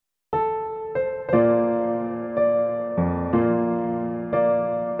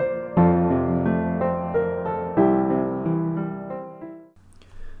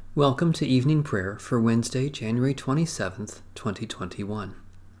Welcome to evening prayer for Wednesday, January 27th, 2021.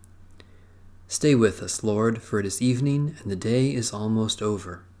 Stay with us, Lord, for it is evening and the day is almost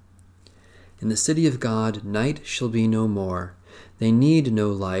over. In the city of God, night shall be no more. They need no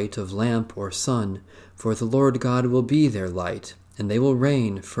light of lamp or sun, for the Lord God will be their light, and they will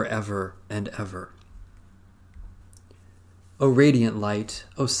reign forever and ever. O radiant light,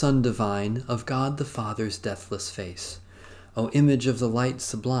 O Son divine, of God the Father's deathless face, O image of the light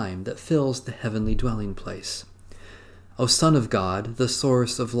sublime that fills the heavenly dwelling place. O Son of God, the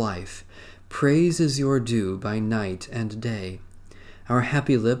source of life, praise is your due by night and day. Our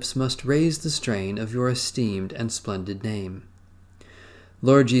happy lips must raise the strain of your esteemed and splendid name.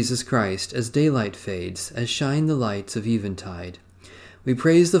 Lord Jesus Christ, as daylight fades, as shine the lights of eventide, we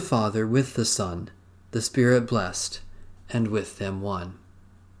praise the Father with the Son, the Spirit blessed, and with them one.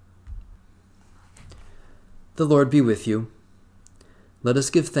 The Lord be with you. Let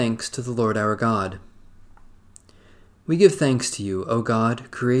us give thanks to the Lord our God. We give thanks to you, O God,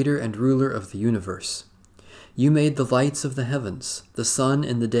 creator and ruler of the universe. You made the lights of the heavens, the sun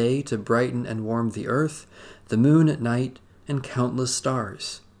in the day to brighten and warm the earth, the moon at night, and countless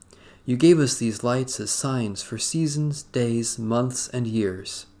stars. You gave us these lights as signs for seasons, days, months, and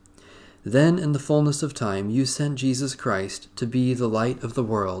years. Then, in the fullness of time, you sent Jesus Christ to be the light of the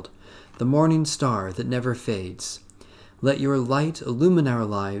world, the morning star that never fades. Let your light illumine our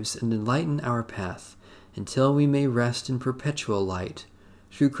lives and enlighten our path, until we may rest in perpetual light,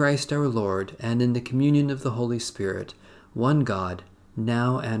 through Christ our Lord, and in the communion of the Holy Spirit, one God,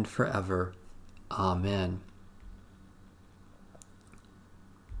 now and forever. Amen.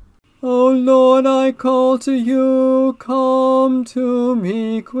 O Lord, I call to you, come to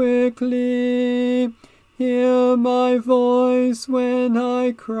me quickly. Hear my voice when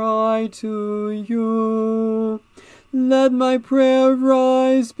I cry to you. Let my prayer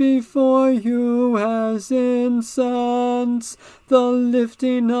rise before you as incense, the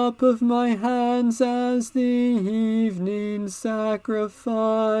lifting up of my hands as the evening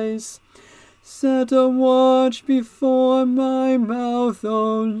sacrifice. Set a watch before my mouth,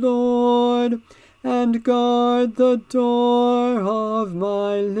 O Lord, and guard the door of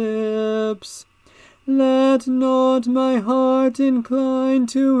my lips. Let not my heart incline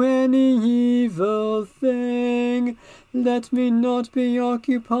to any evil thing. Let me not be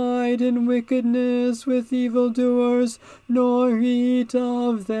occupied in wickedness with evildoers, nor eat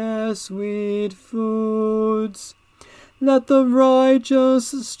of their sweet foods. Let the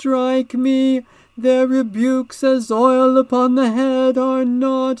righteous strike me. Their rebukes as oil upon the head are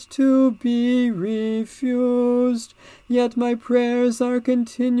not to be refused. Yet my prayers are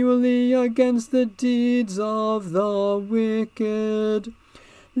continually against the deeds of the wicked.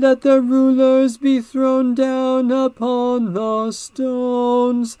 Let the rulers be thrown down upon the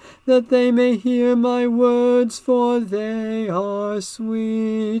stones, that they may hear my words, for they are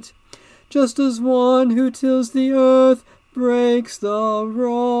sweet. Just as one who tills the earth breaks the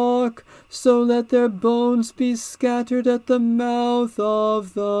rock, so let their bones be scattered at the mouth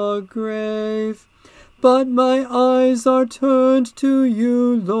of the grave. But my eyes are turned to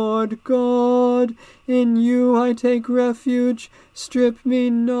you, Lord God. In you I take refuge. Strip me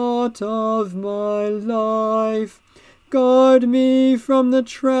not of my life. Guard me from the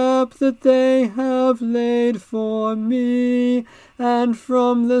trap that they have laid for me, and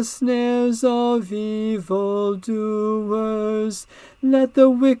from the snares of evildoers. Let the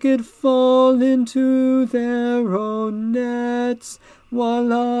wicked fall into their own nets,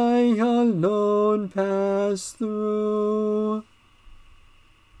 while I alone pass through.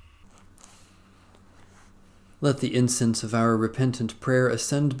 Let the incense of our repentant prayer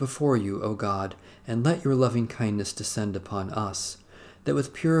ascend before you, O God, and let your loving kindness descend upon us, that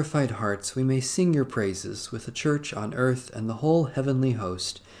with purified hearts we may sing your praises with the church on earth and the whole heavenly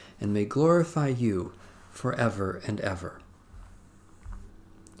host, and may glorify you forever and ever.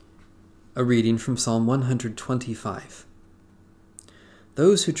 A reading from Psalm 125.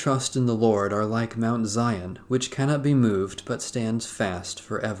 Those who trust in the Lord are like Mount Zion, which cannot be moved but stands fast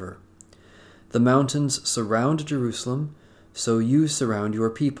forever. The mountains surround Jerusalem, so you surround your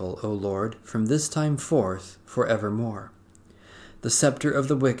people, O Lord, from this time forth forevermore. The scepter of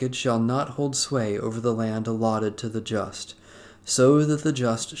the wicked shall not hold sway over the land allotted to the just, so that the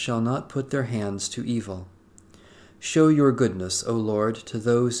just shall not put their hands to evil. Show your goodness, O Lord, to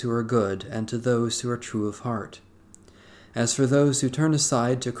those who are good and to those who are true of heart. As for those who turn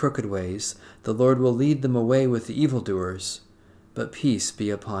aside to crooked ways, the Lord will lead them away with the evildoers, but peace be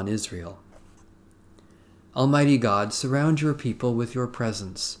upon Israel. Almighty God, surround your people with your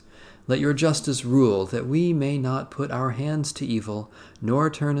presence. Let your justice rule, that we may not put our hands to evil, nor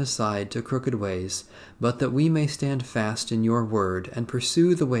turn aside to crooked ways, but that we may stand fast in your word and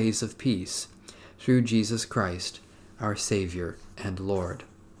pursue the ways of peace, through Jesus Christ, our Savior and Lord.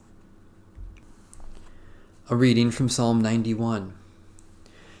 A reading from Psalm 91.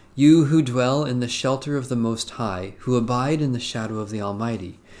 You who dwell in the shelter of the Most High, who abide in the shadow of the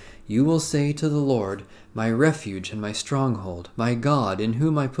Almighty, you will say to the Lord, my refuge and my stronghold, my God in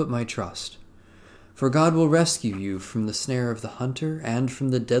whom I put my trust. For God will rescue you from the snare of the hunter and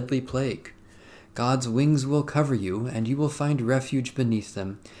from the deadly plague. God's wings will cover you, and you will find refuge beneath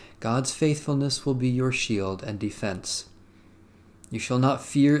them. God's faithfulness will be your shield and defense. You shall not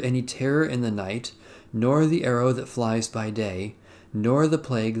fear any terror in the night, nor the arrow that flies by day, nor the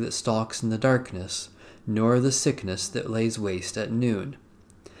plague that stalks in the darkness, nor the sickness that lays waste at noon.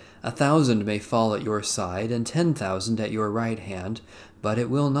 1,000 may fall at your side, and 10,000 at your right hand, but it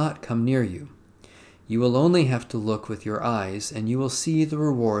will not come near you. You will only have to look with your eyes, and you will see the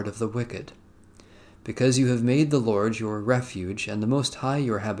reward of the wicked. Because you have made the Lord your refuge, and the Most High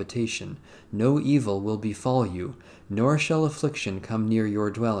your habitation, no evil will befall you, nor shall affliction come near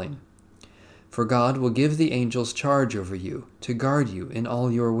your dwelling. For God will give the angels charge over you, to guard you in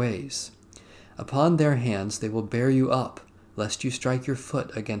all your ways. Upon their hands they will bear you up, lest you strike your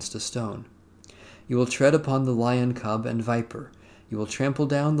foot against a stone. You will tread upon the lion cub and viper. You will trample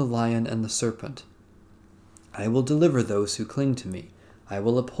down the lion and the serpent. I will deliver those who cling to me. I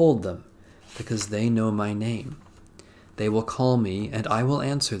will uphold them, because they know my name. They will call me, and I will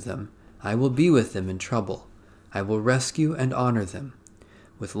answer them. I will be with them in trouble. I will rescue and honor them.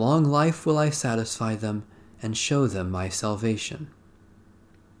 With long life will I satisfy them and show them my salvation.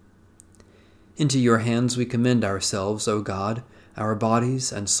 Into your hands we commend ourselves, O God, our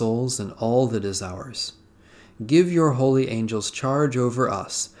bodies and souls and all that is ours. Give your holy angels charge over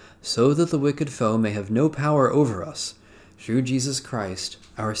us, so that the wicked foe may have no power over us, through Jesus Christ,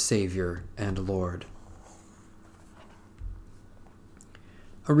 our Savior and Lord.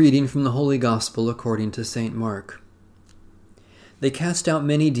 A reading from the Holy Gospel according to St. Mark. They cast out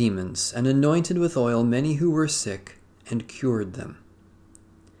many demons, and anointed with oil many who were sick, and cured them.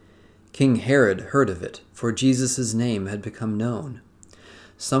 King Herod heard of it, for Jesus' name had become known.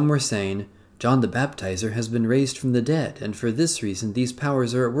 Some were saying, John the Baptizer has been raised from the dead, and for this reason these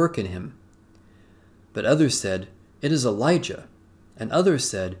powers are at work in him. But others said, it is Elijah, and others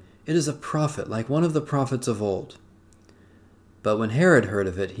said, it is a prophet like one of the prophets of old. But when Herod heard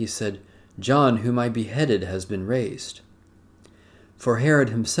of it, he said, John, whom I beheaded, has been raised. For Herod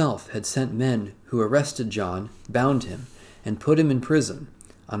himself had sent men who arrested John, bound him, and put him in prison,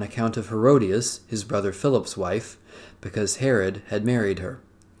 on account of Herodias, his brother Philip's wife, because Herod had married her.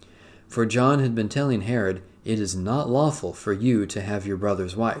 For John had been telling Herod, it is not lawful for you to have your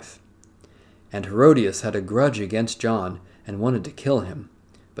brother's wife. And Herodias had a grudge against John, and wanted to kill him.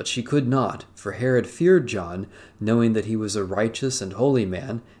 But she could not, for Herod feared John, knowing that he was a righteous and holy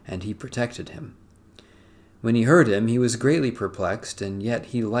man, and he protected him. When he heard him, he was greatly perplexed, and yet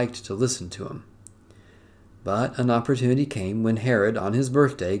he liked to listen to him. But an opportunity came when Herod, on his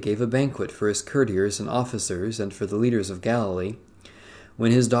birthday, gave a banquet for his courtiers and officers and for the leaders of Galilee.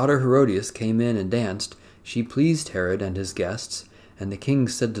 When his daughter Herodias came in and danced, she pleased Herod and his guests, and the king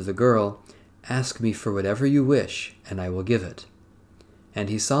said to the girl, Ask me for whatever you wish, and I will give it. And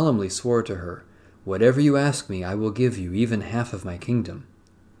he solemnly swore to her, Whatever you ask me, I will give you, even half of my kingdom.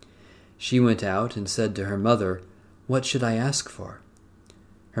 She went out and said to her mother, What should I ask for?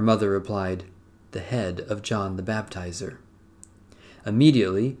 Her mother replied, The head of John the Baptizer.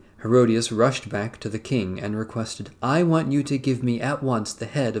 Immediately, Herodias rushed back to the king and requested, I want you to give me at once the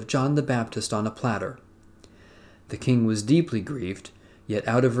head of John the Baptist on a platter. The king was deeply grieved, yet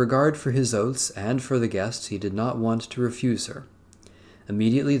out of regard for his oaths and for the guests, he did not want to refuse her.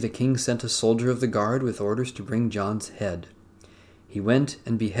 Immediately the king sent a soldier of the guard with orders to bring John's head. He went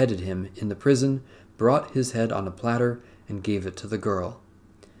and beheaded him in the prison, brought his head on a platter, and gave it to the girl.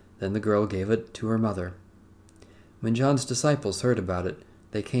 Then the girl gave it to her mother. When John's disciples heard about it,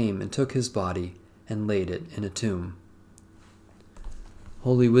 they came and took his body and laid it in a tomb.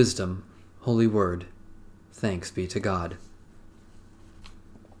 Holy Wisdom, Holy Word, thanks be to God.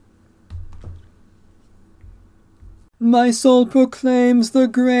 My soul proclaims the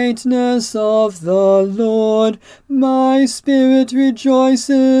greatness of the Lord. My spirit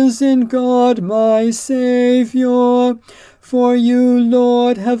rejoices in God my Saviour. For you,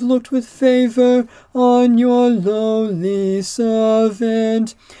 Lord, have looked with favor on your lowly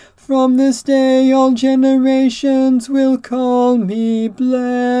servant. From this day all generations will call me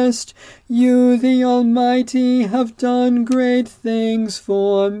blessed. You, the Almighty, have done great things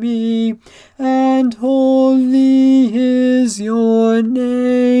for me, and holy is your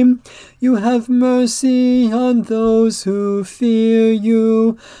name. You have mercy on those who fear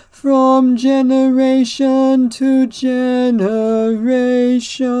you, from generation to generation.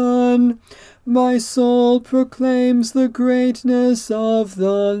 My soul proclaims the greatness of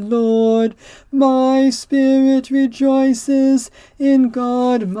the Lord. My spirit rejoices in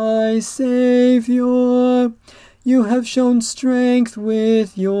God my Saviour. You have shown strength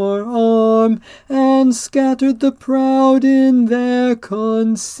with your arm, and scattered the proud in their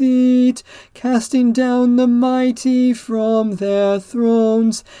conceit, casting down the mighty from their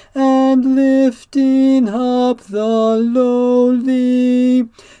thrones, and lifting up the lowly.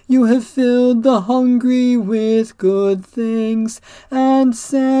 You have filled the hungry with good things, and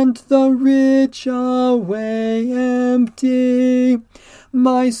sent the rich away empty.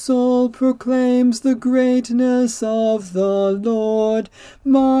 My soul proclaims the greatness of the Lord.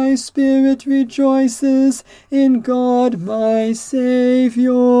 My spirit rejoices in God my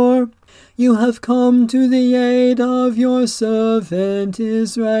Saviour. You have come to the aid of your servant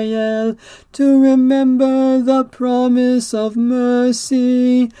Israel, to remember the promise of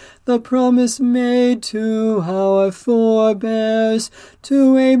mercy, the promise made to our forebears,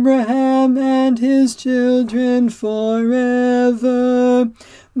 to Abraham and his children forever.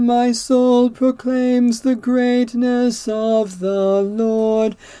 My soul proclaims the greatness of the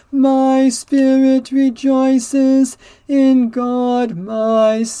Lord. My spirit rejoices in God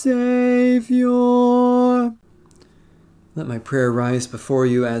my Saviour. Let my prayer rise before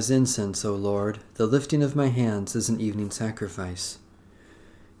you as incense, O Lord. The lifting of my hands is an evening sacrifice.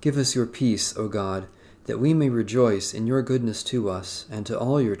 Give us your peace, O God, that we may rejoice in your goodness to us and to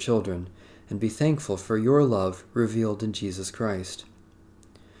all your children, and be thankful for your love revealed in Jesus Christ.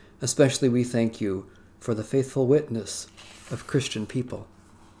 Especially we thank you for the faithful witness of Christian people,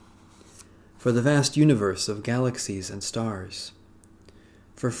 for the vast universe of galaxies and stars,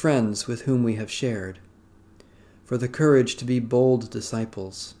 for friends with whom we have shared, for the courage to be bold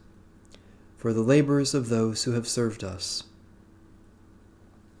disciples, for the labors of those who have served us.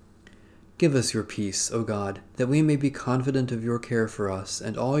 Give us your peace, O God, that we may be confident of your care for us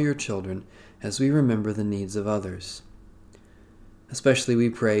and all your children as we remember the needs of others. Especially we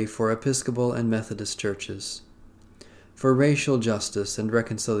pray for Episcopal and Methodist churches, for racial justice and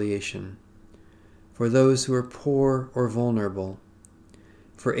reconciliation, for those who are poor or vulnerable,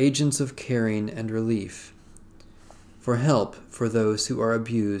 for agents of caring and relief, for help for those who are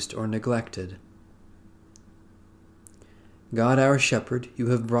abused or neglected. God our Shepherd,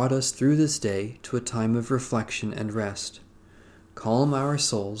 you have brought us through this day to a time of reflection and rest. Calm our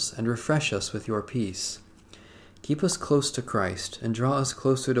souls and refresh us with your peace. Keep us close to Christ and draw us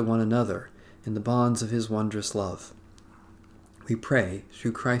closer to one another in the bonds of his wondrous love. We pray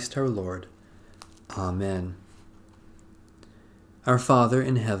through Christ our Lord. Amen. Our Father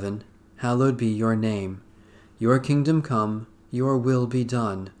in heaven, hallowed be your name. Your kingdom come, your will be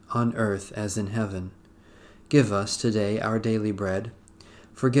done, on earth as in heaven. Give us today our daily bread.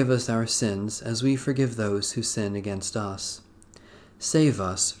 Forgive us our sins as we forgive those who sin against us. Save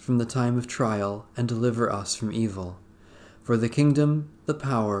us from the time of trial and deliver us from evil. For the kingdom, the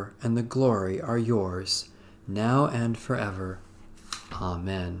power, and the glory are yours, now and forever.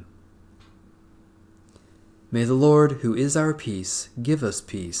 Amen. May the Lord, who is our peace, give us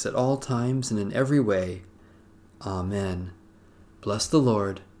peace at all times and in every way. Amen. Bless the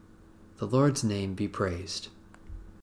Lord. The Lord's name be praised.